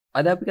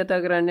අද අපි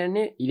කතා කරන්න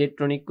යන්නේ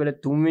ඉලෙක්ට්‍රොනික වල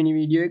තුන්වෙනි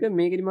වීඩියෝ එක.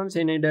 මේකෙදි මම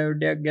සෙනර්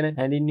ඩයෝඩ් එකක් ගැන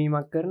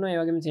හැඳින්වීමක් කරනවා. ඒ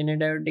වගේම සෙනර්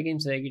ඩයෝඩ්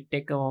එකෙන් සර්කිට්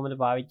එක කොහොමද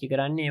පාවිච්චි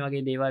කරන්නේ, ඒ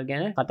වගේ දේවල්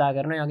ගැන කතා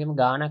කරනවා. ඒ වගේම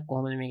ගානක්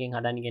කොහොමද මේකෙන්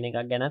හදන්නේ කියන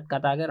එකක් ගැනත්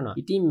කතා කරනවා.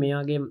 ඉතින් මේ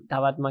වගේ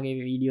තවත් මගේ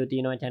වීඩියෝ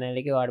තියෙනවා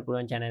channel එකේ. ඔයාලට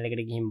පුළුවන් channel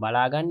එකට ගිහින්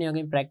බලා ගන්න. ඒ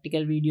වගේම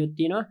ප්‍රැක්ටිකල් වීඩියෝත්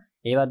තියෙනවා.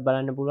 ඒවත්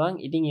බලන්න පුළුවන්.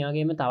 ඉතින් ඒ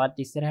වගේම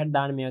තවත් ඉස්සරහට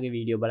දාන මේ වගේ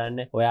වීඩියෝ බලන්න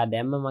ඔයා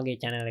දැම්ම මගේ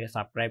channel එක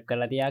subscribe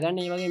කරලා තියාගන්න.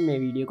 ඒ වගේම මේ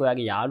වීඩියෝ එක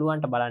ඔයාගේ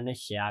යාළුවන්ට බලන්න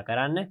share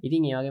කරන්න.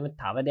 ඉතින් ඒ වගේම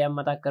තව දෙයක්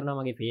මතක් කරනවා,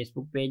 මගේ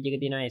Facebook page එක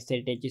තියෙනවා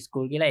SLTech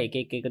School කියලා. එක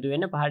එකතු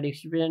වෙන්න පහ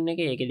description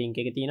එකේ ඒකේ link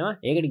එක තියෙනවා.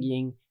 ඒකට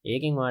ගිහින්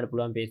ඒකෙන් ඔයාලට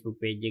පුළුවන් Facebook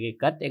page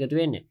එකකත් එකතු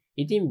වෙන්න.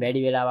 ඉතින්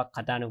වැඩි වෙලාවක්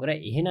කතා නොකර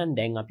එහෙනම්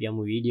දැන් අපි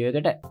යමු වීඩියෝ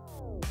එකට.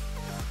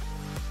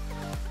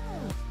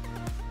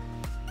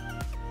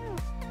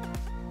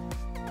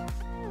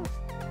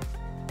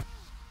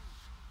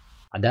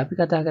 අද අපි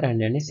කතා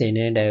කරන්න යන්නේ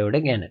zener diode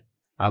ගැන.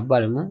 අපි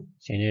බලමු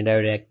zener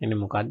diode එක කියන්නේ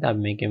මොකක්ද, අපි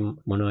මේකෙන්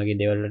මොන වගේ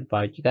දේවල් වලට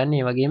පාවිච්චි කරන්නේ,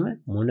 ඒ වගේම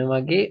මොන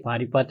වගේ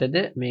පරිපතද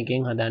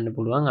මේකෙන් හදන්න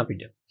පුළුවන්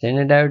අපිට.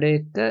 zener diode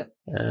එක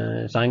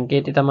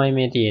සංකේතය තමයි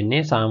මේ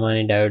තියෙන්නේ.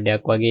 සාමාන්‍ය diode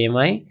එකක්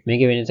වගේමයි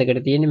මේකේ වෙනසකට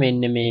තියෙන්නේ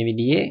මෙන්න මේ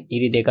විදිහේ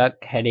ඉරි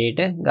දෙකක්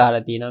හැඩයට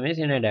ගහලා තියෙනවා මේ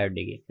zener diode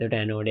එකේ. ඒකට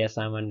anode එක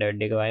සාමාන්‍ය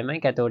diode එක වගේමයි,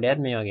 cathode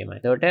එකත් මේ වගේමයි.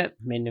 ඒකට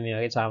මෙන්න මේ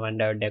වගේ සාමාන්‍ය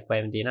diode එකක්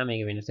වගේම තියෙනවා.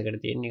 මේකේ වෙනසකට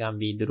තියෙන්නේ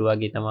නිකන් වීදුරු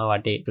වගේ තමයි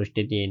වටේ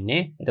පෘෂ්ඨය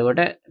තියෙන්නේ.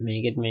 එතකොට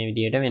මේකෙත් මේ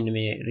විදිහට මෙන්න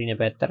මේ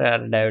ඍණ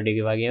පැත්තට diode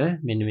එකේ වගේම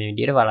මෙන්න මේ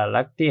විදිහට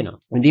වලල්ලක් තියෙනවා.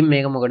 ඉතින්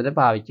මේක මොකටද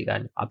පාවිච්චි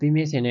කරන්නේ? අපි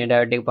මේ zener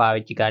diode එක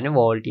පාවිච්චි කරන්නේ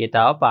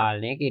වෝල්ටීයතාව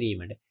පාලනය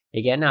කිරීමට.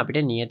 ඒ කියන්නේ අපිට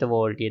නියත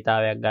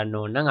වෝල්ටීයතාවයක් ගන්න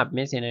ඕන නම් අපි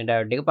මේ zener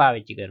diode එක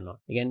පාවිච්චි කරනවා.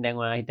 ඒ කියන්නේ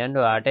දැන් ඔයා හිතන්න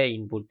ඔයාට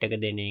ඉන්පුට් එක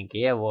දෙන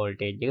එකේ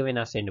වෝල්ටේජ් එක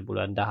වෙනස් වෙන්න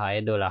පුළුවන්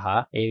 10 12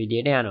 ඒ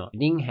විදිහට යනවා.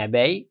 ඉතින්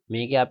හැබැයි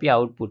මේකේ අපි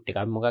අවුට්පුට් එක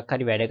අපි මොකක්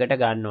හරි වැඩකට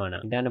ගන්නවා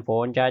නම් දැන්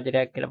ෆෝන් charger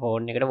එකක් කියලා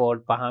ෆෝන් එකට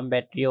වෝල්ට් 5ම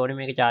බැටරිය ඕනේ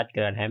මේක charge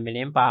කරන්න. හැම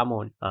වෙලේම 5ම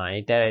ඕනේ.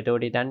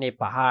 ඒතකොට හිතන්නේ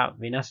 5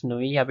 වෙනස්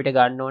නොවි අපිට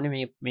ගන්න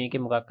ඕනේ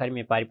මේකේ මොකක් හරි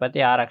මේ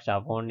පරිපතේ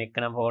ආරක්ෂාව. ෆෝන්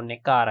එක නම් ෆෝන්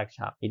එක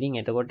ආරක්ෂාව.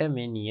 ඉතින් එතකොට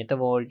මේ නියත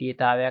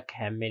වෝල්ටීයතාවයක්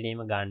හැම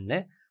වෙලේම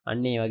ගන්න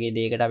අන්න ඒ වගේ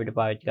දෙයකට අපිට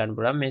පාවිච්චි කරන්න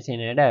පුළුවන් මේ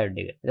zener diode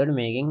එක. එතකොට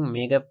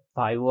මේක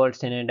 5 volt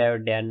zener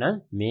diode එකක් නම්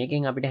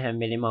මේකෙන් අපිට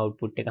හැම වෙලෙම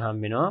output එක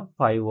හම්බ වෙනවා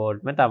 5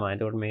 volt ම තමයි.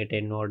 එතකොට මේක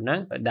 10 volt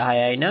නම්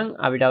 10යි නම්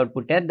අපිට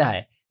output එක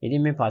 10යි.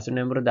 ඉතින් මේ පසු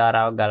නැඹුරු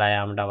ධාරාවක් ගලා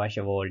යාමට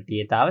අවශ්‍ය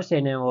වෝල්ටීයතාව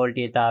zener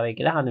වෝල්ටීයතාවය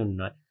කියලා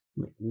හඳුන්වනවා.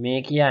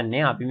 මේ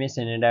කියන්නේ අපි මේ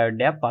zener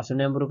diode එක පසු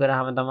නැඹුරු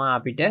කරාම තමයි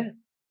අපිට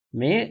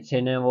මේ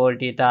zener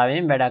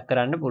වෝල්ටීයතාවයෙන් වැඩක්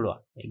කරන්න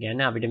පුළුවන්. ඒ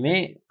කියන්නේ අපිට මේ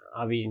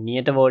අපි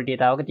නියත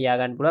වෝල්ටීයතාවක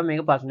තියාගන්න පුළුවන්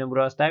මේක පසු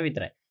නැඹුරු අවස්ථාවේ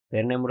විතරයි.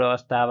 පෙරනැඹුරු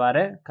අවස්ථාව අර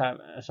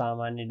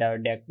සාමාන්‍ය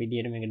diode එකක්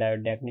විදියට මේක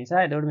diode එකක්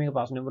නිසා. එතකොට මේක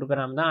පසු නැඹුරු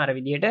කරාම තමයි අර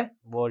විදියට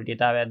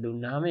වෝල්ටීයතාවයක්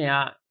දුන්නාම එයා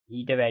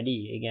ඊට වැඩි,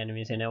 ඒ කියන්නේ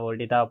මේ zener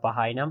වෝල්ටීයතාව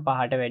 5යි නම්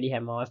 5ට වැඩි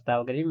හැම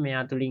අවස්ථාවකදීම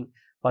මෙයා තුලින්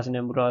පසු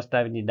නැඹුරු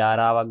අවස්ථාවේදී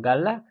ධාරාවක්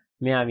ගල්ලා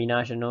මෙයා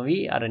විනාශ නොවි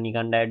අර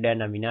නිකන් diode එක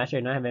නම් විනාශ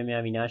වෙනවා. හැබැයි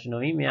මෙයා විනාශ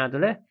නොවි මෙයා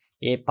තුල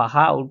ඒ පහ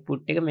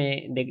output එක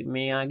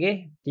මෙයාගේ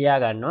තියා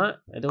ගන්නවා.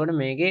 එතකොට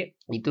මේකේ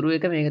ඉතුරු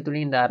එක මේක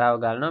තුලින් ධාරාව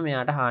ගන්නවා.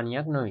 මෙයාට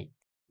හානියක් නොවි.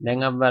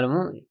 දැන් අපි බලමු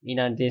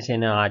ඊළඟට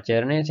zener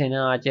ආචරණය.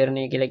 zener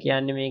ආචරණය කියලා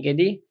කියන්නේ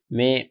මේකෙදි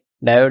මේ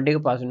diode එක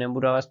පසු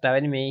නැඹුරු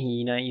අවස්ථාවේදී මේ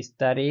හීනයි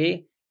ස්තරයේ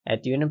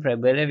ඇතිවෙන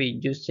ප්‍රබල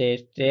විද්‍යුත්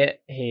ක්ෂේත්‍රය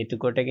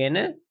හේතු කොටගෙන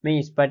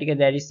මේ ස්පටික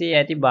දැරිසේ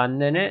ඇති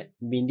බන්ධන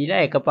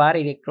බිඳිලා එකපාර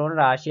ඉලෙක්ට්‍රෝන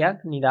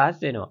රාශියක්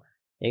නිදහස් වෙනවා.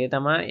 ඒක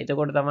තමයි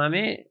එතකොට තමයි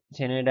මේ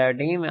zener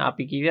diode එකෙන්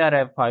අපි කිව්වේ අර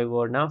 5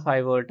 volt නම්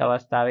 5 volt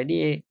අවස්ථාවේදී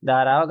ඒ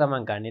ධාරාව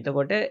ගමන් කරන්නේ.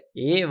 එතකොට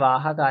ඒ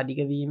වාහක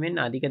අධික වීමෙන්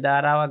අධික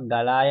ධාරාවක්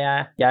ගලා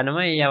යනවා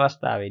මේ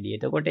අවස්ථාවේදී.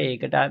 එතකොට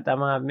ඒකට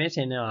තමයි මේ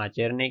zener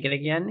ආචරණය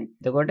කියලා කියන්නේ.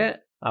 එතකොට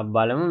අපි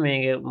බලමු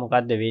මේක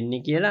මොකද්ද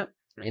වෙන්නේ කියලා.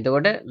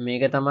 එතකොට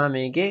මේක තමයි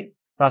මේකේ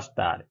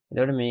ප්‍රස්ථාරය.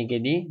 එතකොට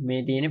මේකෙදි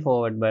මේ තියෙන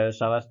forward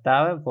bias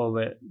අවස්ථාව,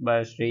 forward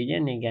bias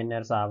region, ඒ කියන්නේ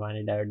අර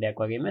සාමාන්‍ය diode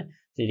එකක් වගේම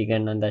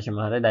සිලිකන් නම්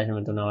 0.4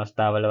 0.3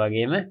 අවස්ථාවල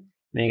වගේම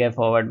මේක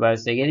forward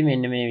bias එකේදී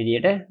මෙන්න මේ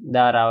විදිහට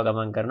ධාරාව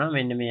ගමන් කරනවා.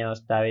 මෙන්න මේ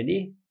අවස්ථාවේදී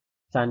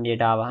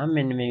සංදියට ආවහම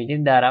මෙන්න මේ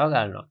විදිහට ධාරාව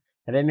ගන්නවා.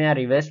 හැබැයි මෙයා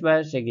reverse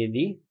bias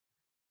එකේදී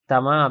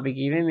තමයි අපි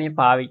කිව්වේ මේ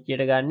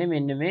පාවිච්චියට ගන්න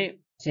මෙන්න මේ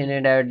zener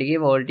diode එකේ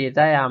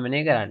වෝල්ටීයතාවය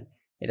යාමනය කරන්න.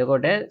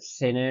 එතකොට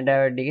zener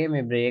diode එකේ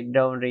මේ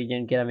breakdown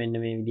region කියලා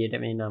මෙන්න මේ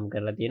විදිහට මේ නම්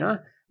කරලා තියෙනවා.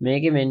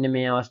 මේකේ මෙන්න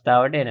මේ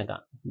අවස්ථාවට එනකම්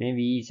මේ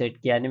V set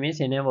කියන්නේ මේ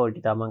zener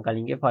වෝල්ටීයතාව. මම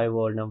කලින් කිව්වේ 5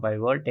 volt නම්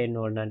 5 volt,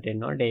 10 volt නම්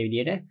 10 volt. ඒ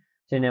විදිහට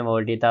zener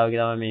වෝල්ටීයතාව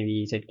කියලා මේ V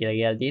set කියලා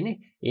කියලා තියෙන්නේ.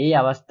 ඒ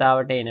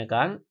අවස්ථාවට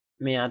එනකම්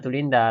මෙයා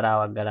තුලින්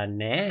ධාරාවක් ගලන්නේ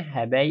නැහැ.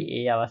 හැබැයි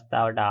ඒ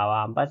අවස්ථාවට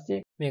ආවාන්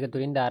පස්සේ මේක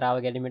තුලින්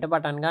ධාරාව ගැනීමට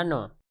පටන්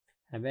ගන්නවා.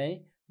 හැබැයි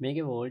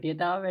මේකේ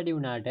වෝල්ටීයතාව වැඩි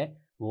වුණාට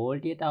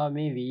වෝල්ටීයතාව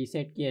මේ V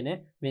set කියන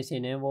මේ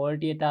zener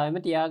වෝල්ටීයතාවෙම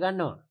තියා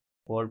ගන්නවා.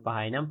 වෝල්ට්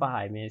 5යි නම්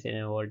 5යි. මේ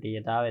zener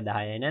වෝල්ටීයතාවය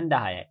 10යි නම්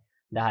 10යි.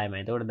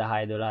 10යි. එතකොට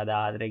 10 12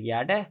 14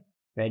 ගියාට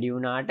වැඩි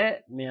වුණාට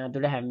මෙයා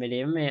තුල හැම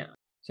වෙලෙම මේ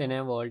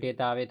zener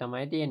වෝල්ටීයතාවය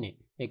තමයි තියෙන්නේ.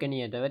 ඒක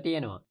නියතව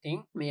තියෙනවා. ඉතින්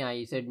මේ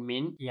IZ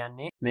min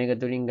කියන්නේ මේක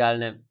තුලින්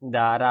ගලන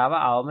ධාරාව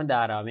අවම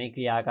ධාරාව. මේ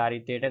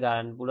ක්‍රියාකාරීත්වයට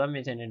ගන්න පුළුවන්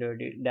මේ zener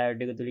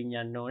diode එක තුලින්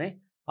යන්න ඕනේ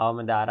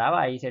අවම ධාරාව.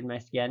 IZ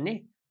max කියන්නේ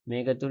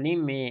මේක තුලින්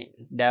මේ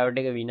diode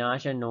එක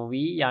විනාශ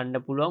නොවි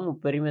යන්න පුළුවන්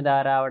උපරිම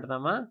ධාරාවට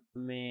තමයි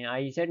මේ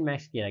IZ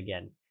max කියලා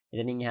කියන්නේ.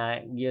 එතනින් එහා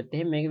ගියොත්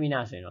එහෙනම් මේක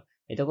විනාශ වෙනවා.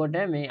 එතකොට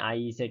මේ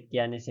I set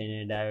කියන්නේ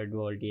zener diode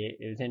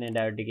voltage zener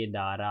diode එකේ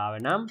ධාරාව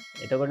නම්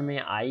එතකොට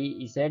මේ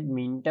I set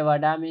min ට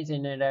වඩා මේ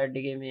zener diode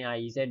එකේ මේ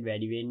I set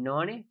වැඩි වෙන්න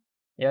ඕනේ.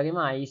 ඒ වගේම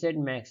I set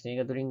max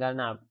මේක තුලින්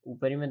ගන්න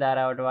උපරිම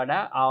ධාරාවට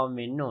වඩා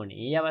අවම වෙන්න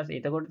ඕනේ.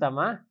 එතකොට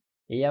තමයි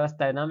ඒ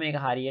අවස්ථාවේ තමයි මේක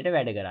හරියට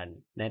වැඩ කරන්නේ.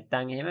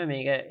 නැත්තම් එහෙම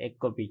මේක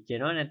එක්ක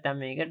පිච්චෙනවා නැත්තම්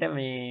මේකට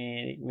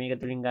මේක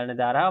තුලින් ගන්න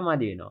ධාරාව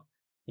මදි වෙනවා.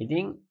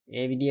 ඉතින්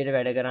ඒ විදිහට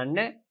වැඩ කරන්න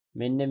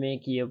මෙන්න මේ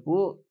කියපු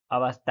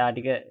අවස්ථා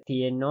ටික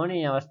තියෙන්න ඕනේ.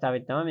 මේ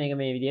අවස්ථාවෙත් තමයි මේක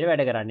මේ විදිහට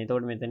වැඩ කරන්නේ.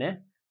 එතකොට මෙතන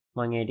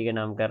මම ඒ ටික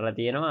නම් කරලා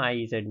තියෙනවා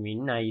I set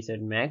min I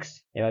set max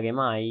ඒ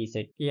වගේම I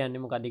set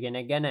කියන්නේ මොකද කියන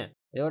එක ගැන.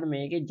 එතකොට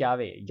මේකේ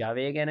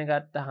Java ගැන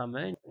ගත්තාම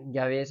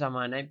Java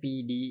සමානයි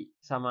PD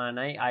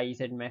සමානයි I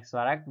set max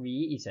වරක්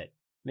V set.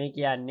 මේ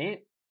කියන්නේ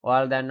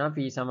ඔයාලා දන්නවා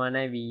P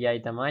සමානයි VI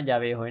තමයි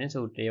Java හොයන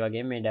සූත්‍රය. ඒ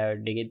වගේම මේ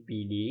diode එකෙත්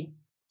PD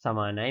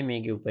සමානයි.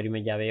 මේකේ උපරිම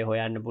Java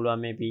හොයන්න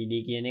පුළුවන් මේ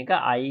PD කියන එක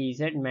I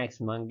set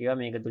max මම කියවා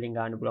මේක තුලින්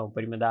ගන්න පුළුවන්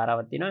උපරිම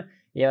ධාරාවක් තියෙනවා.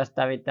 ඒ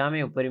අවස්ථාවෙත් තමයි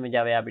මේ උපරිම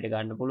Java අපිට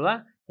ගන්න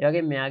පුළුවන්. ඒ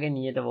වගේම මෙයාගේ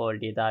නියත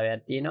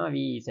වෝල්ටේජතාවයක් තියෙනවා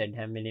VZ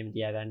හැම වෙලෙම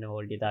තියාගන්න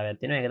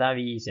වෝල්ටේජතාවයක් තියෙනවා. ඒක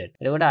තමයි VZ.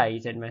 එතකොට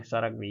IZ max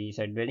වරක්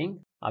VZ වලින්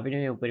අපිට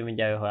මේ උපරිම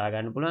Java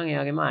හොයාගන්න පුළුවන්. ඒ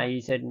වගේම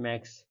IZ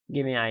max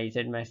ගේ මේ IZ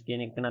max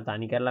කියන එක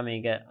තනි කරලා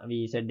මේක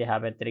VZ එහා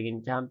පැත්තට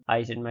ගෙනිච්චාම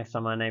IZ max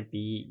සමානයි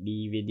PD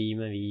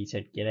වෙදීම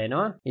VZ කියලා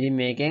එනවා. ඉතින්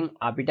මේකෙන්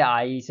අපිට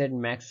IZ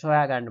max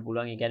හොයාගන්න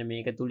පුළුවන්. ඒ කියන්නේ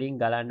මේක තුලින්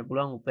ගලන්න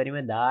පුළුවන් උපරිම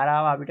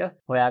ධාරාව අපිට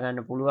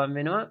හොයාගන්න පුළුවන්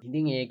වෙනවා.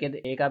 ඉතින්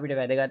ඒක අපිට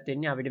වැදගත්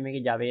වෙන්නේ අපිට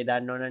මේකේ Java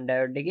දන්න ඕන නම්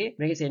diode එකේ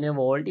මේකේ zener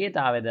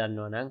වෝල්ටේජතාවය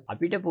දන්නවා නම්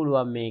අපිට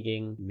පුළුවන්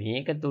මේකෙන්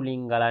මේක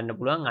තුලින් ගලන්න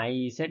පුළුවන්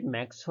IZ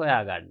max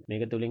හොයාගන්න.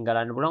 මේක තුලින්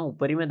ගලන්න පුළුවන්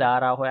උපරිම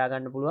ධාරාව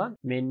හොයාගන්න පුළුවන්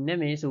මෙන්න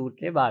මේ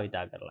සූත්‍රය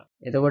භාවිතා කරලා.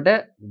 එතකොට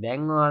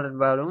දැන් ඔයාලට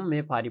බලමු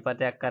මේ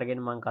පරිපතයක්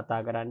අරගෙන මම කතා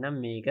කරන්නම්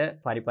මේක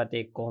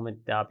පරිපතේ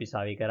කොහොමද අපි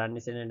සවි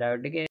කරන්නේ zener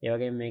diode එකේ. ඒ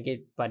වගේම මේකේ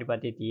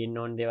පරිපතේ තියෙන්න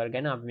ඕන දේවල්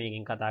ගැන අපි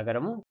මේකෙන් කතා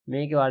කරමු.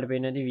 මේකේ ඔයාලට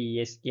පේනදී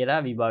VS කියලා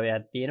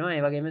විභවයක් තියෙනවා.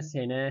 ඒ වගේම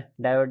zener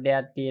diode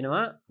එකක්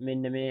තියෙනවා.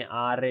 මෙන්න මේ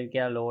RL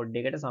කියලා load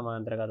එකට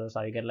සමාන්තරගතව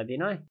සවි කරලා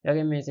තියෙනවා. ඒ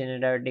වගේම මේ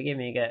zener diode එකේ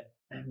මේක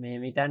මේ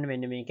හිතන්න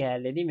මෙන්න මේ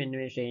කෑල්ලේදී මෙන්න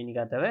මේ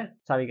ශ්‍රේණිගතව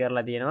සවි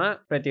කරලා තියෙනවා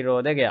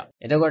ප්‍රතිරෝධකයක්.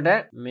 එතකොට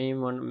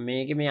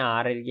මේකේ මේ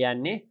RL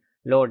කියන්නේ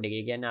load එක.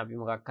 ඒ කියන්නේ අපි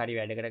මොකක් හරි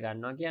වැඩකට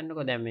ගන්නවා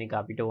කියන්නකෝ. දැන් මේක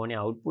අපිට ඕනේ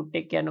output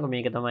එක කියන්නකෝ.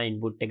 මේක තමයි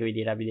input එක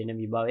විදිහට අපි දෙන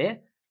විභවය.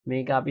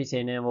 මේක අපි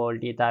zener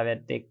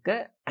වෝල්ටේජතාවයත් එක්ක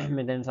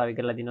මෙතෙන් සවි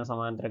කරලා තිනවා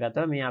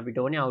සමාන්තරගතව. මේ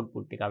අපිට ඕනේ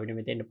output එක. අපිට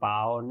මෙතෙන්ට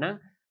පාව ඕන නම්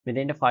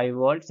මෙතෙන්ට 5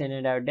 volt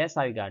zener diode එක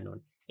සවි ගන්න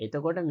ඕනේ.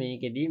 එතකොට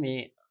මේකෙදී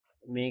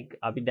මේ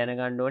අපි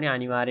දැනගන්න ඕනේ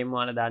අනිවාර්යයෙන්ම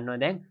ඔයාලා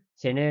දන්නවා දැන්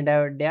zener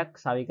diode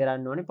එකක් සවි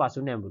කරන්න ඕනේ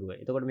පසු නැඹුරුව.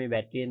 එතකොට මේ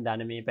බැටරියෙන්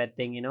ධන මේ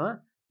පැත්තෙන් එනවා.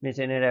 මේ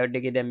zener diode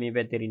එකේ දැන් මේ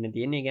පැත්තේ රින්න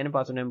තියෙන්නේ. ඒ කියන්නේ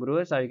පසු නැඹුරුව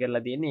සවි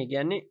කරලා තියෙන්නේ. ඒ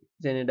කියන්නේ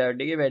zener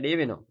diode එකේ වැඩේ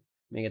වෙනවා.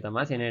 මේක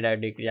තමයි zener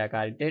diode එකේ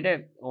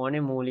ක්‍රියාකාරීත්වයට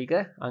ඕනේ මූලික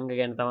අංග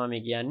ගැන තමයි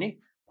මේ කියන්නේ.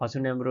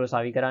 පසු නැඹුරුව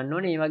සවි කරන්න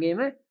ඕනේ. ඒ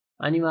වගේම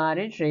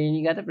අනිවාර්යෙන්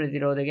ශ්‍රේණිගත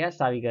ප්‍රතිරෝධකයක්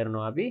සවි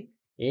කරනවා අපි.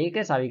 ඒක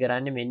සවි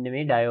කරන්නේ මෙන්න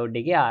මේ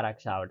diode එකේ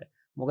ආරක්ෂාවට.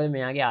 මොකද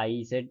මෙයාගේ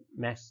IZ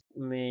max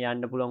මේ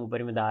යන්න පුළුවන්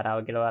උපරිම ධාරාව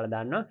කියලා ඔයාලා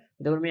දන්නවා.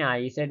 එතකොට මේ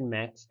IZ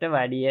max ට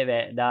වැඩි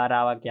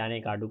ධාරාවක් යන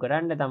එක අඩු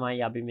කරන්න තමයි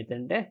අපි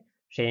මෙතනට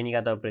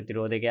ශ්‍රේණිගත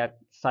ප්‍රතිරෝධකයක්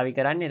සවි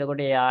කරන්නේ.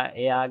 එතකොට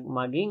එයා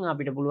මගින්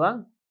අපිට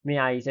පුළුවන්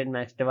මේ IZ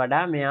max ට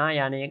වඩා මෙයා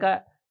යන එක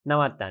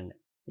නවත්තන්න.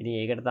 ඉතින්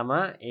ඒකට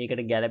තමයි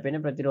ඒකට ගැළපෙන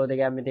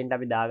ප්‍රතිරෝධකයක් මෙතෙන්ට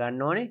අපි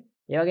දාගන්න ඕනේ.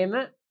 ඒ වගේම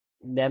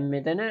දැන්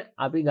මෙතන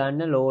අපි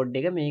ගන්න load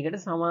එක මේකට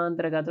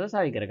සමාන්තරගතව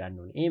සවි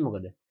කරගන්න ඕනේ. ඒ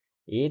මොකද?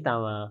 ඒ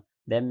තමයි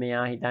දැන්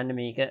මෙයා හිතන්න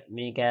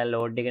මේ කෑල්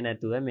load එක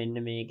නැතුව මෙන්න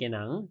මේකේ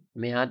නම්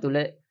මෙහා තුල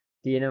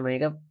තියෙන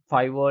මේක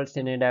 5 volt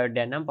zener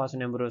diode එකක් නම්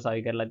පසු නැඹුරුව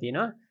සවි කරලා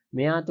තියෙනවා.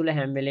 මෙයා තුල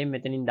හැම වෙලෙම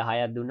මෙතනින්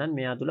 10ක් දුන්නත්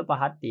මෙයා තුල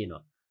 5ක්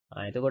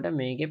තියෙනවා. එතකොට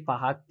මේකේ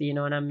 5ක්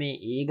තියෙනවා නම් මේ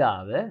ඒ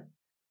ගාව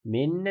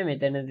මෙන්න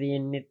මෙතන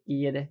තියෙන්නේ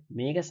කීයද?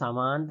 මේක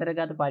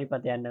සමාන්තරගත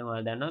පරිපතයක් නම්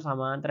ඔයාලා දන්නවා.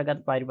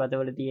 සමාන්තරගත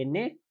පරිපතවල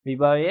තියෙන්නේ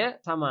විභවය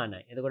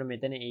සමානයි. එතකොට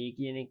මෙතන A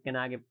කියන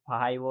එක්කෙනාගේ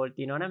 5 volt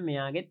තියෙනවා නම්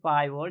මෙයාගෙත්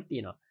 5 volt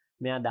තියෙනවා.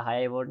 මෙයා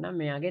 10 volt නම්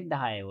මෙයාගෙත්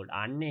 10 volt.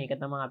 අන්න ඒක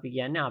තමයි අපි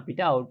කියන්නේ අපිට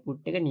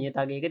output එක නියත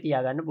අගයක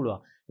තියාගන්න පුළුවන්.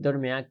 එතකොට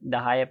මෙයා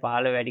 10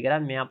 15 වැඩි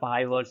කරාම මෙයා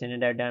 5 volt zener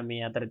diode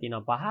මේ අතර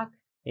තියෙනවා 5ක්.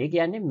 ඒ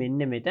කියන්නේ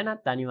මෙන්න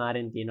මෙතනත්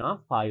අනිවාර්යෙන් තියෙනවා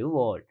 5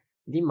 volt.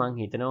 ඉතින් මං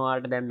හිතනවා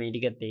ඔයාලට දැන් මේ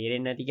ටික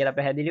තේරෙන්නේ නැති කියලා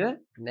පැහැදිලිව.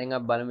 දැන්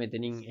අපි බලමු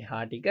එතනින්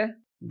එහා ටික.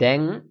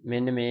 දැන්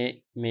මෙන්න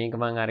මේක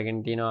මං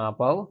අරගෙන තිනවා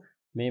ආපහු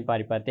මේ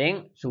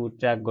පරිපතෙන්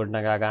සූත්‍රයක්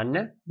ගොඩනගා ගන්න.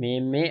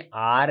 මේ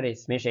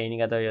RS මේ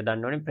ශ්‍රේණිගතව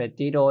යොදන්න ඕනේ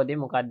ප්‍රතිරෝධය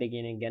මොකක්ද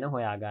කියන එක ගැන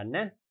හොයාගන්න.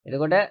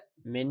 එතකොට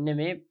මෙන්න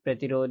මේ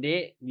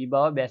ප්‍රතිරෝධයේ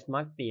විභව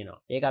බැස්මක්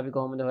තියෙනවා. ඒක අපි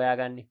කොහොමද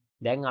හොයාගන්නේ?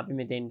 දැන් අපි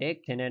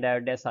මෙතෙන්ට zener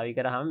diode එක සවි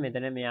කරාම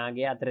මෙතන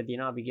මෙයාගේ අතර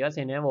තියෙනවා අපි කියවා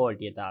zener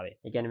වෝල්ටේජතාවය.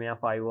 ඒ කියන්නේ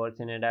මෙයා 5 volt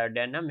zener diode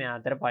එකක් නම් මෙයා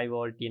අතර 5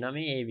 volt තියෙනවා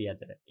මේ AV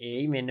අතර.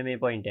 AE මෙන්න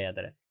මේ point එක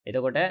අතර.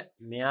 එතකොට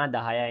මෙයා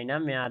 10යි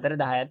නම් මෙයා අතර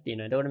 10ක්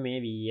තියෙනවා. එතකොට මේ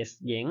VS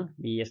ගෙන්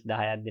VS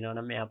 10ක් දෙනවා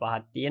නම් මෙයා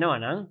 5ක් තියෙනවා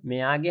නම්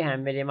මෙයාගේ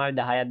හැම වෙලේම අපි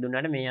 10ක්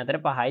දුන්නාට මේ අතර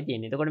 5යි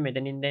තියෙන්නේ. එතකොට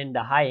මෙතනින් දැන්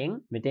 10න්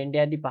මෙතෙන්ට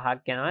යද්දි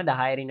 5ක් යනවා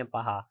 10 රින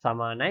 5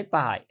 සමානයි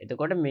 5යි.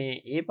 එතකොට මේ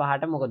ඒ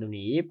 5ට මොකද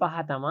උනේ? ඒ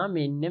 5 තමයි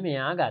මෙන්න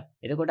මෙයා ගත්.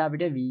 එතකොට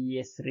අපිට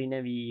VS රින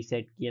VZ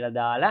කියලා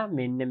දාලා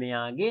මෙන්න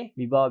මෙයාගේ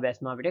විභව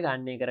බැස්ම අපිට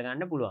ගණනය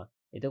කරගන්න පුළුවන්.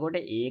 එතකොට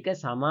ඒක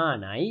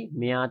සමානයි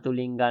මෙයා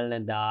තුලින්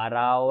ගලන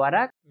ධාරාව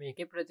වරක්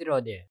මේකේ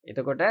ප්‍රතිරෝධය.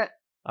 එතකොට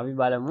අපි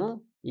බලමු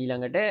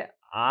ඊළඟට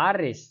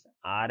RS.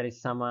 RS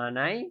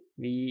සමානයි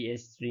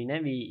VS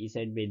ඍණ VZ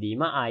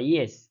බෙදීම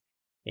IS.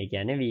 ඒ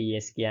කියන්නේ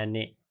VS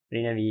කියන්නේ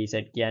ඍණ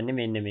VZ කියන්නේ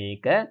මෙන්න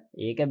මේක.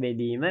 ඒක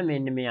බෙදීම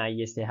මෙන්න මේ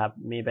IS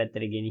මේ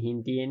පැත්තට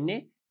ගෙනිහින්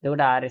තියෙන්නේ.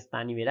 එතකොට RS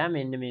තනි වෙලා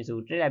මෙන්න මේ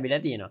සූත්‍රය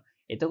ලැබිලා තියෙනවා.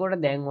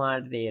 එතකොට දැන්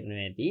ඔයාලට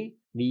තේරෙනවා ඇති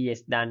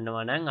VS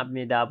දන්නවා නම් අපි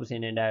මේ දාපු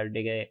සෙනෙහර් ඩයෝඩ්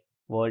එකේ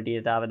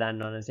වෝල්ටීයතාව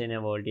දන්නවනම්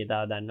සෙනෙහර්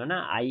වෝල්ටීයතාව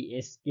දන්නවනම්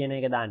IS කියන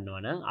එක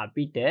දන්නවනම්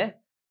අපිට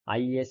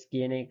IS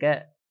කියන එක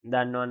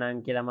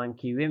දන්නවනම් කියලා මම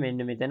කිව්වේ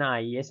මෙන්න මෙතන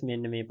IS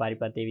මෙන්න මේ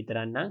පරිපථයේ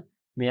විතරක් නම්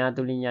මෙයා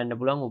තුලින් යන්න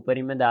පුළුවන්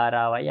උපරිම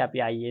ධාරාවයි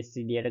අපි IS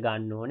විදියට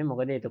ගන්න ඕනේ.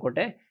 මොකද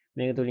එතකොට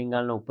මේක තුලින්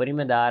ගන්න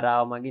උපරිම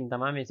ධාරාව මගින්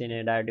තමයි මේ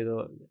සෙනෙහර් ඩයෝඩ් එක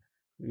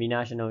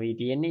විනාශ නොවී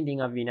තියෙන්නේ.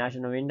 ඉතින් අපි විනාශ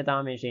නොවෙන්න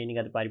තමයි මේ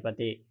ශ්‍රේණිගත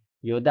පරිපථයේ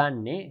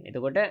යොදන්නේ.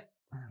 එතකොට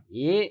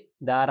ඒ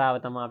ධාරාව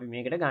තමයි අපි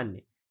මේකට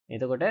ගන්නෙ.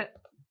 එතකොට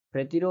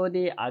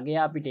ප්‍රතිරෝධයේ අගය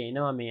අපිට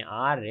එනවා මේ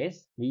RS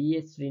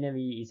VS ඍණ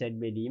VZ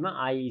බෙදීම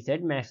IZ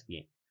max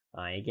කියන.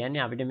 ඒ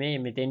කියන්නේ අපිට මේ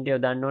මෙතෙන්ට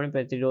යොදන්න ඕනේ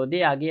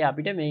ප්‍රතිරෝධයේ අගය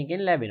අපිට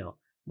මේකෙන් ලැබෙනවා.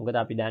 මොකද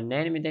අපි දන්නේ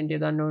නැහැනේ මෙතෙන්ට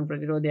යොදන්න ඕනේ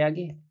ප්‍රතිරෝධයේ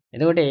අගය.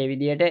 එතකොට මේ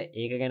විදිහට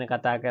ඒක ගැන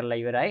කතා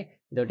කරලා ඉවරයි.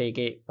 එතකොට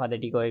ඒකේ පද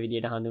ටික ওই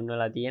විදිහට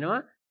හඳුන්වලා තියෙනවා.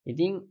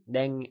 ඉතින්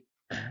දැන්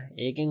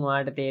ඒකෙන්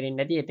ඔයාලට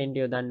තේරෙන්න ඇති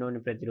එතෙන්ට යොදන්න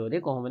ඕනේ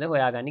ප්‍රතිරෝධය කොහොමද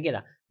හොයාගන්නේ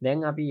කියලා.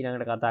 දැන් අපි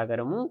ඊළඟට කතා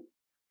කරමු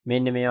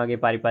මෙන්න මේ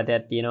වගේ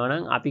පරිපථයක් තියෙනවා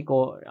නම්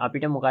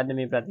අපිට මොකද්ද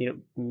මේ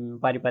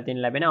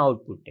පරිපථයෙන් ලැබෙන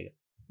අවුට්පුට් එක.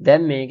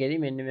 දැන් මේකෙදි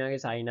මෙන්න මේ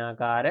වගේ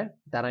සයිනාකාර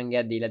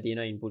තරංගයක් දීලා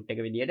තියෙනවා ඉන්පුට් එක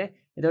විදියට.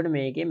 එතකොට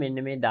මේකේ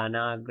මෙන්න මේ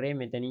ධනාග්‍රය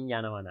මෙතනින්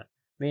යනවා නම්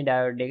මේ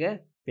ඩයෝඩ් එක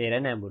පෙර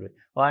නැඹුරුයි.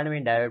 ඔයාලට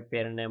මේ ඩයෝඩ්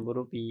පෙර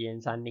නැඹුරු PN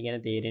සන්නි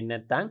ගැන තේරෙන්නේ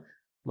නැත්නම්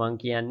මම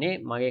කියන්නේ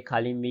මගේ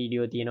කලින්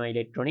වීඩියෝ තියෙනවා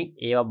ඉලෙක්ට්‍රොනික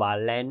ඒවා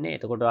බලලා එන්න.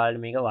 එතකොට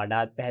ඔයාලට මේක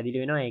වඩාත්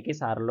පැහැදිලි වෙනවා. ඒකේ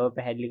සරලව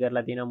පැහැදිලි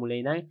කරලා තියෙනවා මුලින්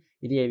ඉඳන්.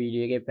 ඉතින් මේ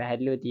වීඩියෝ එකේ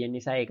පැහැදිලිව තියෙන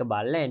නිසා ඒක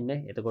බලලා එන්න.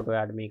 එතකොට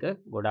ඔයාලට මේක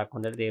ගොඩක්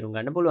හොඳට තේරුම්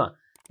ගන්න පුළුවන්.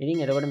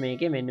 ඉතින් එතකොට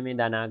මේකේ මෙන්න මේ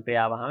ධනාග්‍රය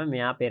ආවහම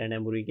මෙයා පෙර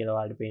නැඹුරුයි කියලා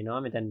ඔයාලට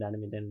පේනවා. මෙතන ධන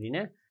මෙතන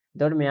ඍණ.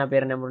 එතකොට මෙයා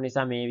පෙර නැඹුරු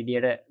නිසා මේ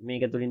විදියට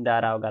මේක තුලින්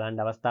ධාරාව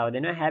ගලන්න අවස්ථාව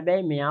දෙනවා.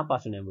 හැබැයි මෙයා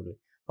පසු නැඹුරුයි.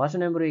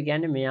 පසු නැඹුරුයි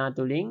කියන්නේ මෙයා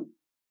තුලින්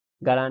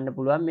ගලන්න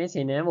පුළුවන් මේ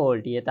සෙනෙහර්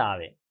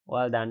වෝල්ටීයතාවය.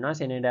 ඔයාලා දන්නවා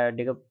සෙනෙහර් ඩයෝඩ්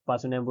එක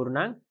පසු නැඹුරු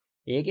නම්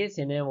ඒකේ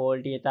සෙනෙහර්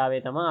වෝල්ටීයතාවය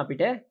තමයි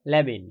අපිට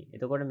ලැබෙන්නේ.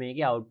 එතකොට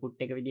මේකේ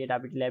අවුට්පුට් එක විදියට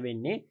අපිට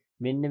ලැබෙන්නේ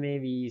මෙන්න මේ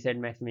VZ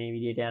max මේ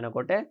විදියට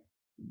යනකොට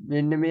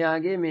මෙන්න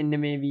මෙයාගේ මෙන්න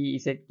මේ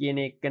VZ කියන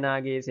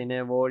එක්කනාගේ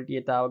සෙනෙහර්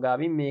වෝල්ටීයතාව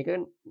ගාවින් මේක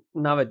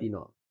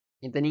නවතිනවා.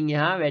 එතනින්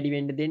එහා වැඩි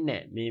වෙන්න දෙන්නේ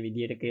නැහැ. මේ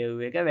විදියට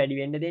කර්ව් එක වැඩි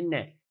වෙන්න දෙන්නේ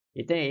නැහැ.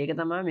 එතන ඒක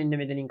තමයි මෙන්න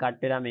මෙතනින්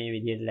කට් වෙලා මේ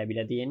විදියට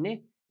ලැබිලා තියෙන්නේ.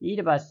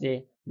 ඊට පස්සේ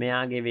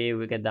මෙයාගේ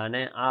වේව් එක ධන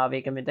ආව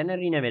එක මෙතන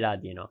ඍණ වෙලා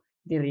තියෙනවා.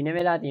 ඉතින් ඍණ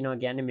වෙලා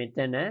තියෙනවා කියන්නේ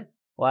මෙතන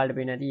ඔයාලට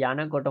පේන ඇති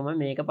යනකොටම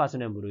මේක පසු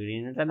නැඹුරුයි.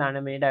 ඍණට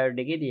ධන මේ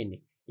ඩයෝඩ් එකේ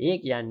තියෙන්නේ. ඒ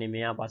කියන්නේ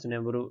මෙයා පසු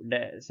නැඹුරු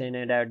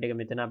සෙනෙහර් ඩයෝඩ් එක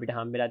මෙතන අපිට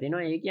හම්බෙලා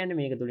තියෙනවා. ඒ කියන්නේ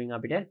මේක තුලින්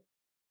අපිට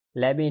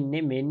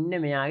ලැබෙන්නේ මෙන්න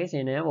මෙයාගේ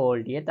සෙනෙහර්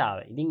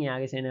වෝල්ටීයතාවය. ඉතින්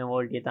එයාගේ සෙනෙහර්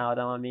වෝල්ටීයතාව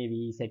තමයි මේ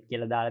VZ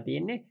කියලා දාලා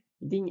තියෙන්නේ.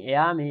 ඉතින්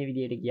එයා මේ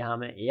විදිහට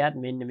ගියාම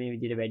එයාත් මෙන්න මේ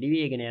විදිහට වැඩි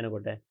වේගෙන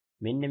යනකොට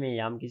මෙන්න මේ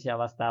යම් කිසි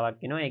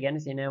අවස්ථාවක් එනවා. ඒ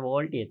කියන්නේ සෙනෙහර්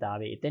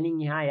වෝල්ටීයතාවය.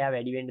 එතනින් එහා එයා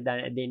වැඩි වෙන්න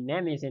දෙන්නේ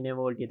නැහැ. මේ සෙනෙහර්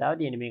වෝල්ටීයතාව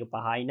තියෙන්නේ. මේක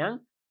 5යි නම්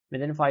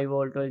මෙතන 5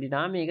 වෝල්ට් වලදී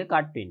තමයි මේක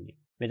කට් වෙන්නේ.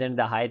 මෙතන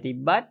 10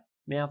 තිබ්බත්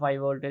මෙයා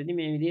 5 වෝල්ට් වලදී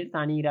මේ විදිහට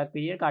තනි ඉරක්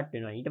විදිහට කට්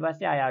වෙනවා. ඊට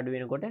පස්සේ ආය අඩු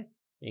වෙනකොට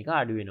ඒක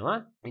අඩු වෙනවා.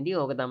 ඉතින්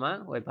ඕක තමයි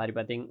ওই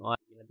පරිපතෙන්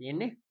ඔයාලා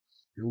තියෙන්නේ.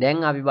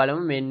 දැන් අපි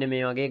බලමු මෙන්න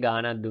මේ වගේ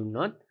ගානක්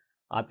දුන්නොත්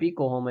අපි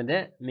කොහොමද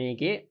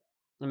මේකේ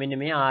මෙන්න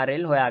මේ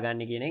RL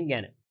හොයාගන්නේ කියන එක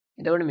ගැන.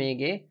 එතකොට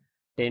මේකේ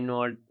 10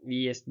 වෝල්ට්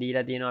VS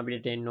දීලා තියෙනවා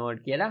අපිට 10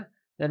 වෝල්ට් කියලා.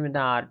 එතකොට මෙතන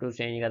R2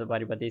 ශ්‍රේණිගත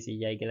පරිපථයේ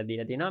 100යි කියලා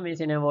දීලා තියෙනවා. මේ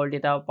සෙනෙහර්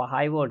වෝල්ටීයතාව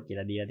 5 වෝල්ට්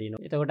කියලා දීලා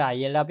තියෙනවා. එතකොට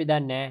IL අපි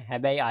දන්නේ නැහැ.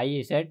 හැබැයි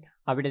IZ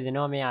අපිට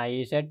දෙනවා මේ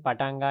IZ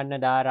පටන්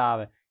ගන්න ධාරාව.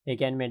 ඒ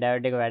කියන්නේ මේ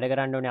ඩයෝඩ් එක වැඩ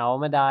කරන්න ඕනේ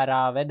අවම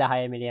ධාරාව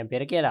 10 මිලි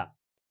ඇම්පියර කියලා.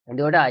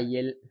 එතකොට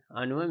IL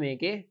අනුව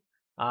මේකේ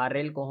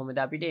RL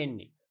කොහොමද අපිට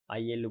එන්නේ?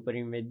 IL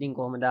උපරිම වෙද්දී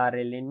කොහොමද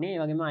RL එන්නේ?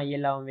 ඒ වගේම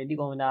IL අවම වෙද්දී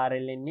කොහොමද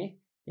RL එන්නේ?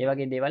 ඒ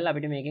වගේ දේවල්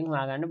අපිට මේකෙන්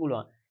හොයාගන්න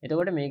පුළුවන්.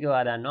 එතකොට මේක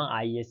ඔයා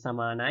දන්නවා IS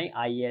සමානයි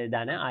IL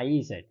ධන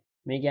IZ.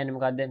 මේ කියන්නේ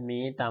මොකද්ද?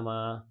 මේ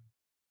තමා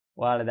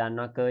ඔයාලා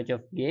දන්නවා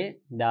කර්චොෆ්ගේ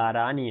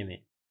ධාරා නියමය.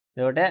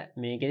 එතකොට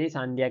මේකෙදි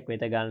සංධියක්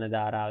වෙත ගලන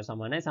ධාරාව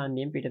සමානයි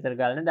සංධියෙන් පිටතට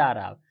ගලන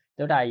ධාරාව.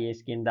 එතකොට IS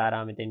කියන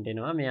ධාරාව මෙතෙන්ට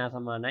එනවා. මෙයා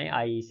සමානයි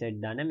IZ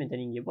ධන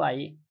මෙතනින් ගිහපු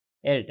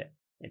IL ට.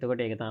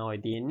 එතකොට ඒක තමයි ඔය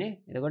තියෙන්නේ.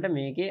 එතකොට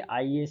මේකේ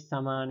IS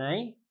සමානයි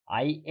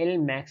IL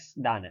max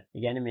ධන.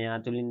 ඒ කියන්නේ මෙයා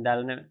තුලින්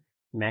දලන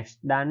max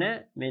ධන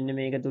මෙන්න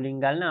මේක තුලින්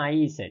ගලන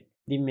IZ.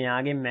 ඉතින්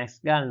මෙයාගෙන් max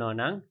ගන්නවා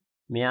නම්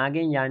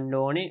මෙයාගෙන් යන්න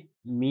ඕනේ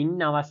min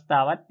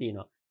අවස්ථාවක්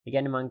තියෙනවා. ඒ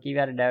කියන්නේ මං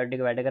කිව්වේ අර ඩයෝඩ්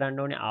එක වැඩ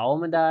කරන්න ඕනේ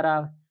අවම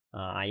ධාරාව.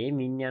 ආයේ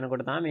min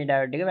යනකොට තමයි මේ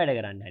ඩයෝඩ් එක වැඩ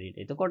කරන්න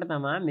හරියට. එතකොට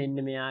තමයි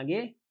මෙන්න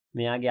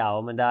මෙයාගේ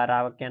අවම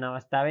ධාරාවක් යන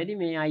අවස්ථාවේදී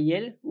මේ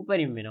IL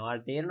උපරිම වෙනවා.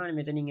 ඔයාලට තේරෙනවනේ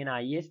මෙතනින් එන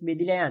IS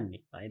බෙදිලා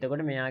යන්නේ.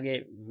 එතකොට මෙයාගේ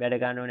වැඩ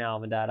ගන්න ඕනේ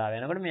අවම ධාරාව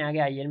යනකොට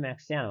මෙයාගේ IL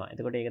max යනවා.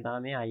 එතකොට ඒක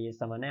තමයි මේ IS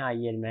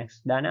සමානයි IL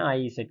max ධන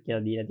IZ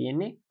කියලා දීලා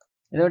තියෙන්නේ.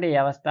 එතකොට මේ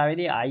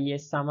අවස්ථාවේදී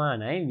IS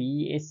සමානයි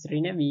VS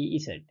ඍණ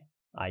VZ.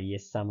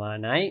 IS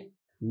සමානයි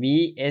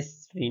VS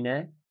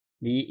ඍණ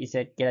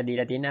VZ කියලා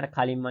දීලා තියෙන අර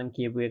කලින් මම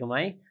කියපු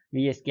එකමයි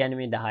VS කියන්නේ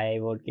මේ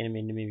 10 වෝල්ට් කියන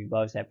මෙන්න මේ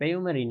විභව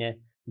සැපයුම ඍණ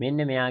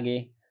මෙන්න මෙයාගේ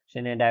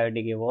ෂෙනර්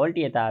ඩයෝඩ් එකේ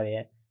වෝල්ටීයතාවය.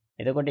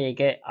 එතකොට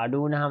ඒක අඩු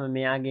වුණාම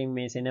මෙයාගෙන්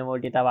මේ ෂෙනර්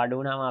වෝල්ටීයතාව අඩු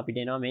වුණාම අපිට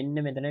එනවා මෙන්න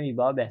මෙතන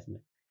විභව බැස්ම.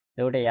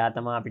 එතකොට එයා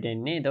තමයි අපිට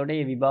එන්නේ. එතකොට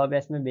මේ විභව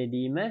බැස්ම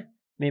බෙදීම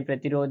මේ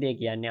ප්‍රතිරෝධය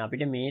කියන්නේ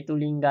අපිට මේ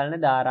තුලින්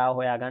ගන්න ධාරාව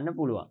හොයාගන්න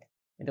පුළුවන්.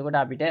 එතකොට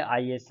අපිට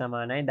IS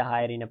සමානයි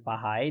 10 ඍණ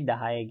 5යි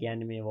 10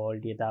 කියන්නේ මේ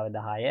වෝල්ටීයතාව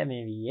 10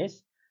 මේ VS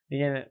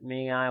ඍණ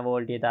මේ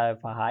වෝල්ටීයතාවය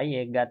 5යි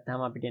ඒක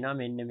ගත්තාම අපිට එනවා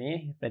මෙන්න මේ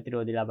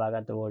ප්‍රතිරෝධي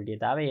ලබාගත්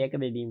වෝල්ටීයතාවය ඒක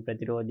බෙදීම්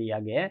ප්‍රතිරෝධී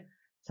අගය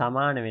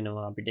සමාන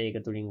වෙනවා අපිට ඒක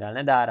තුලින්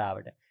ගන්න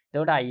ධාරාවට.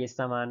 එතකොට IS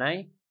සමානයි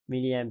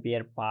මිලි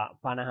ඇම්පියර්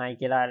 50යි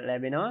කියලා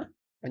ලැබෙනවා.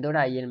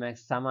 එතකොට IL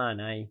max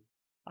සමානයි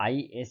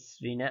IS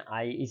ඍණ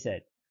IZ.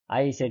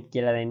 IZ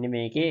කියලා දෙන්නේ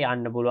මේකේ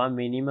යන්න පුළුවන්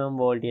මිනිමම්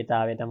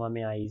වෝල්ටීයතාවය තමයි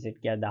මේ IZ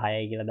කියලා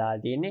 10යි කියලා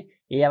දාලා තියෙන්නේ.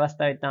 ඒ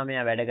අවස්ථාවේ තමයි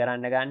මෙයා වැඩ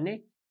කරන්න ගන්නේ.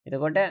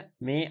 එතකොට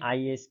මේ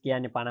IS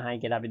කියන්නේ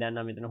 50යි කියලා අපි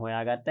දන්නවා මෙතන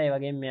හොයාගත්තා. ඒ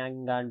වගේම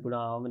මෙයාගෙන් ගන්න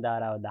පුළුවන් අවම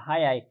ධාරාව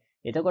 10යි.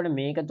 එතකොට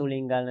මේක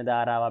තුලින් ගන්න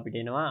ධාරාව අපිට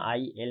එනවා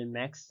IL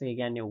max. ඒ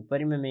කියන්නේ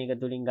උපරිම මේක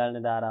තුලින්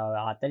ගන්න ධාරාව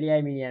 40යි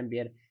මිලි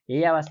ඇම්පියර්.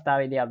 ඒ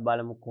අවස්ථාවේදී අපි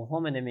බලමු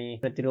කොහොමද මේ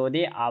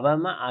ප්‍රතිරෝධයේ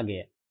අවම අගය.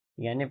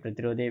 කියන්නේ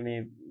ප්‍රතිරෝධයේ මේ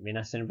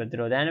වෙනස් වෙන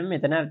ප්‍රතිරෝධය නම්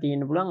මෙතන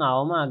තියෙන්න පුළුවන්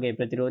අවම අගය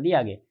ප්‍රතිරෝධී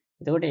අගය.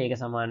 එතකොට ඒක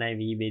සමානයි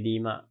V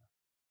බෙදීම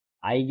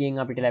I ගෙන්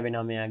අපිට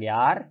ලැබෙනවා මෙයාගේ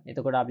R.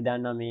 එතකොට අපි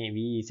දන්නවා මේ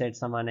VZ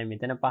සමානයි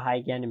මෙතන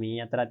 5යි කියන්නේ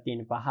මේ අතරක්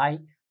තියෙන 5යි.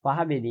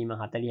 5 බෙදීම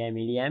 40යි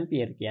මිලි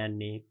ඇම්පියර්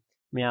කියන්නේ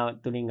මෙයා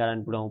තුලින්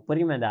ගලන්න පුළුවන්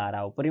උපරිම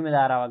ධාරාව. උපරිම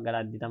ධාරාවක්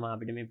ගලද්දි තමයි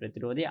අපිට මේ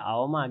ප්‍රතිරෝධයේ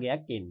අවම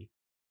අගයක් එන්නේ.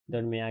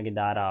 එතකොට මෙයාගේ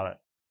ධාරාව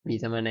V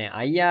සමානයි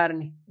IR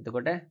නේ.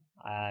 එතකොට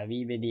V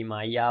බෙදීම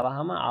I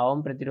ආවහම අවම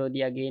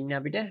ප්‍රතිරෝධී අගය එන්නේ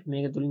අපිට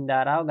මේක තුලින්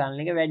ධාරාව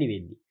ගන්න එක වැඩි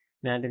වෙද්දි.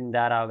 මෙයාට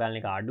ධාරාව ගන්න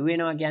එක අඩු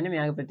වෙනවා කියන්නේ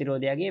මෙයාගේ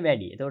ප්‍රතිරෝධයගේ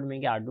වැඩි. එතකොට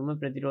මේකේ අඩුම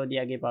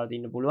ප්‍රතිරෝධයගේ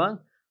පවතින්න පුළුවන්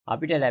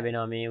අපිට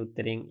ලැබෙනවා මේ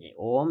උත්තරෙන්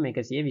ඕම්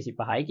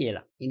 125යි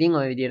කියලා. ඉතින්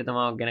ওই විදිහට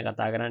තමයි ඔක් ගැන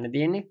කතා කරන්න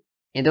තියෙන්නේ.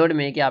 එතකොට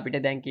මේකේ අපිට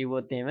දැන්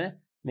කිව්වොත් එහෙම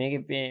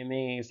මේකේ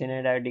මේ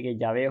ෂෙනර් ඩයෝඩ් එකේ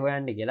ජවය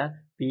හොයන්න කියලා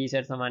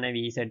PZ සමානයි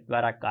VZ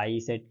වරක්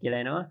IZ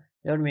කියලා එනවා.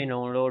 එතකොට මේ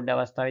නෝ ලෝඩ්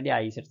අවස්ථාවේදී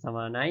IZ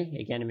සමානයි.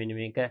 ඒ කියන්නේ මෙන්න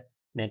මේක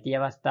නැති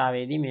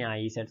අවස්ථාවේදී මේ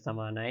IZ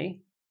සමානයි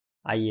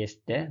IS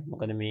ට.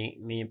 මොකද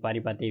මේ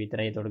පරිපතේ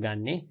විතරයි එතකොට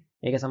ගන්නෙ.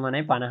 ඒක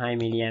සමානයි 50යි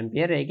මිලි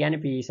ඇම්පියර්. ඒ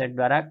කියන්නේ PZ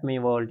වරක්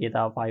මේ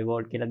වෝල්ටීයතාව 5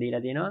 වෝල්ට් කියලා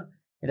දීලා තියෙනවා.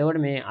 එතකොට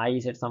මේ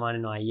IZ සමාන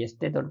වෙනවා IS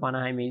ට. එතකොට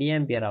 50යි මිලි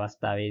ඇම්පියර්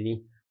අවස්ථාවේදී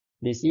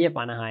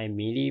 250යි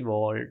මිලි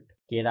වෝල්ට්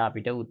කියලා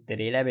අපිට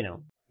උත්තරේ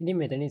ලැබෙනවා. ඉතින්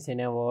මෙතනින්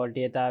ෂෙනර්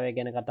වෝල්ටීයතාවය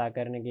ගැන කතා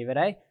කරන එක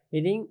ඉවරයි.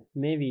 ඉතින්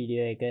මේ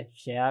වීඩියෝ එක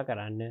ෂෙයා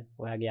කරන්න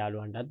ඔයාගේ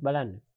යාළුවන්ටත් බලන්න.